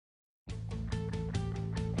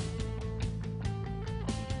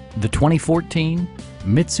The 2014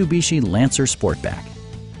 Mitsubishi Lancer Sportback.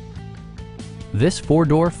 This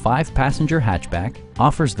four-door, five-passenger hatchback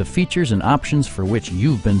offers the features and options for which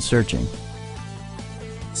you've been searching.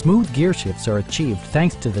 Smooth gear shifts are achieved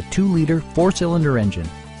thanks to the 2-liter four-cylinder engine.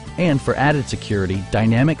 And for added security,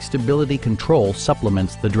 dynamic stability control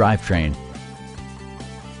supplements the drivetrain.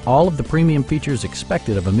 All of the premium features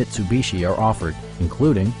expected of a Mitsubishi are offered,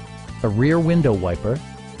 including a rear window wiper,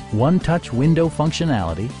 one-touch window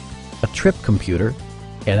functionality, a trip computer,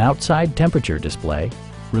 an outside temperature display,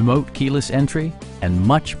 remote keyless entry, and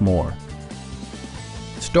much more.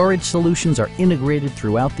 Storage solutions are integrated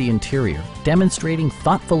throughout the interior, demonstrating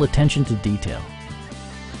thoughtful attention to detail.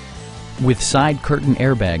 With side curtain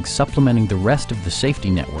airbags supplementing the rest of the safety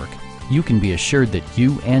network, you can be assured that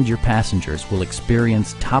you and your passengers will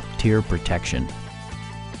experience top-tier protection.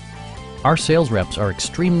 Our sales reps are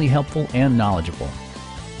extremely helpful and knowledgeable.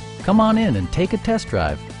 Come on in and take a test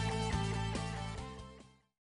drive.